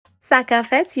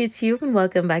Sakafets YouTube, and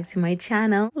welcome back to my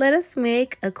channel. Let us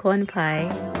make a corn pie.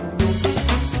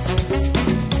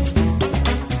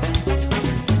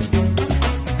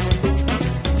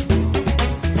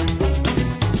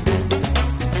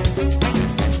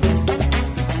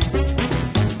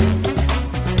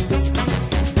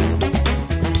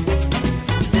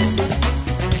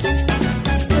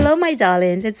 Hello my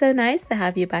darlings, it's so nice to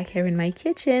have you back here in my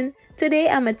kitchen. Today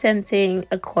I'm attempting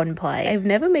a corn pie. I've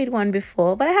never made one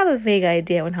before, but I have a vague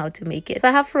idea on how to make it. So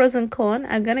I have frozen corn.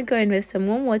 I'm gonna go in with some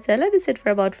warm water, let it sit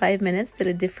for about 5 minutes till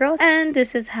it defrosts, and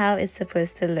this is how it's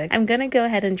supposed to look. I'm gonna go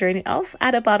ahead and drain it off,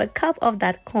 add about a cup of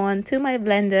that corn to my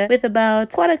blender with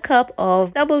about quarter cup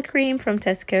of double cream from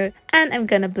Tesco, and I'm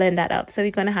gonna blend that up. So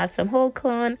we're gonna have some whole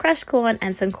corn, crushed corn,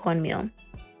 and some cornmeal.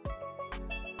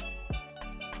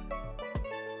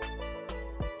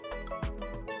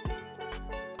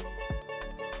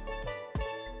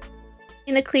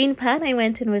 In a clean pan, I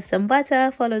went in with some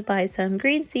butter, followed by some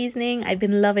green seasoning. I've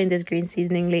been loving this green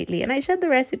seasoning lately, and I shared the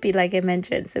recipe like I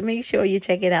mentioned, so make sure you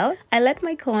check it out. I let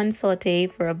my corn saute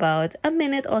for about a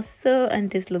minute or so, and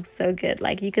this looks so good.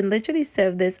 Like, you can literally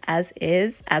serve this as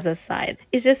is, as a side.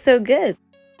 It's just so good.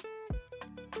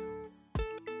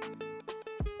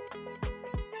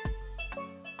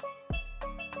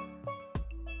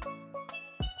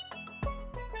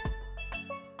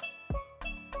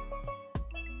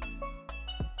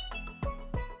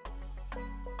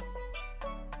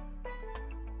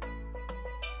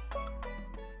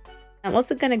 I'm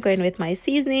also going to go in with my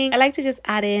seasoning. I like to just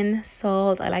add in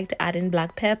salt. I like to add in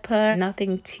black pepper.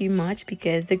 Nothing too much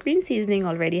because the green seasoning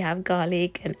already have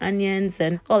garlic and onions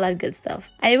and all that good stuff.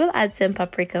 I will add some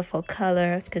paprika for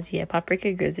color because yeah,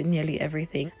 paprika goes in nearly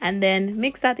everything. And then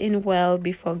mix that in well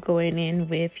before going in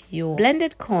with your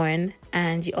blended corn.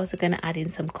 And you're also going to add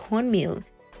in some cornmeal.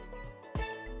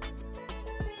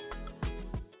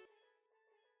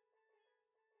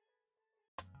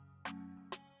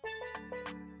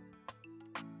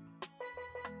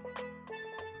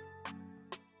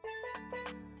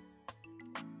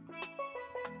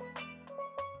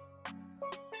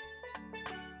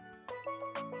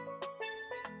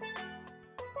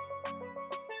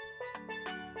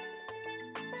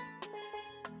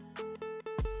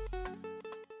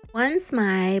 Once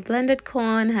my blended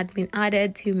corn had been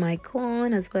added to my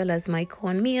corn as well as my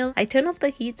cornmeal, I turned off the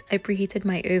heat. I preheated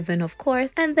my oven, of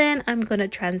course, and then I'm gonna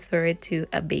transfer it to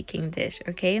a baking dish.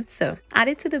 Okay, so add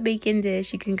it to the baking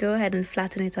dish. You can go ahead and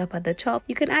flatten it up at the top.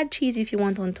 You can add cheese if you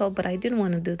want on top, but I didn't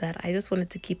want to do that. I just wanted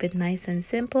to keep it nice and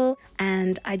simple,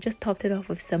 and I just topped it off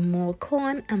with some more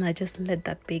corn, and I just let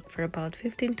that bake for about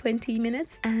 15-20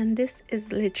 minutes, and this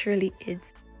is literally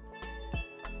it.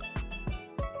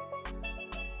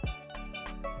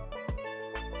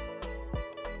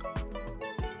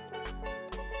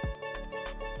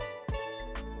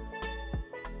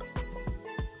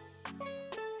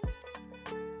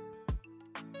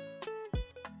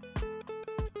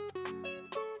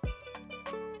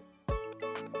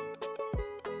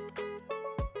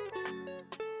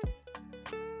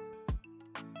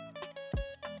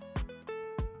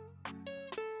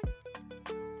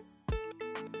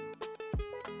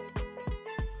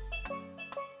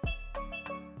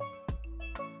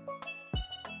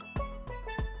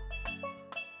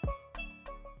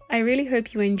 I really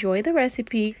hope you enjoy the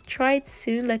recipe. Try it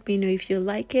soon. Let me know if you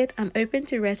like it. I'm open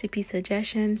to recipe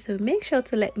suggestions, so make sure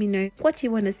to let me know what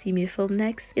you want to see me film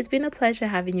next. It's been a pleasure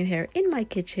having you here in my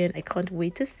kitchen. I can't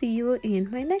wait to see you in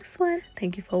my next one.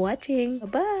 Thank you for watching.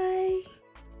 Bye-bye.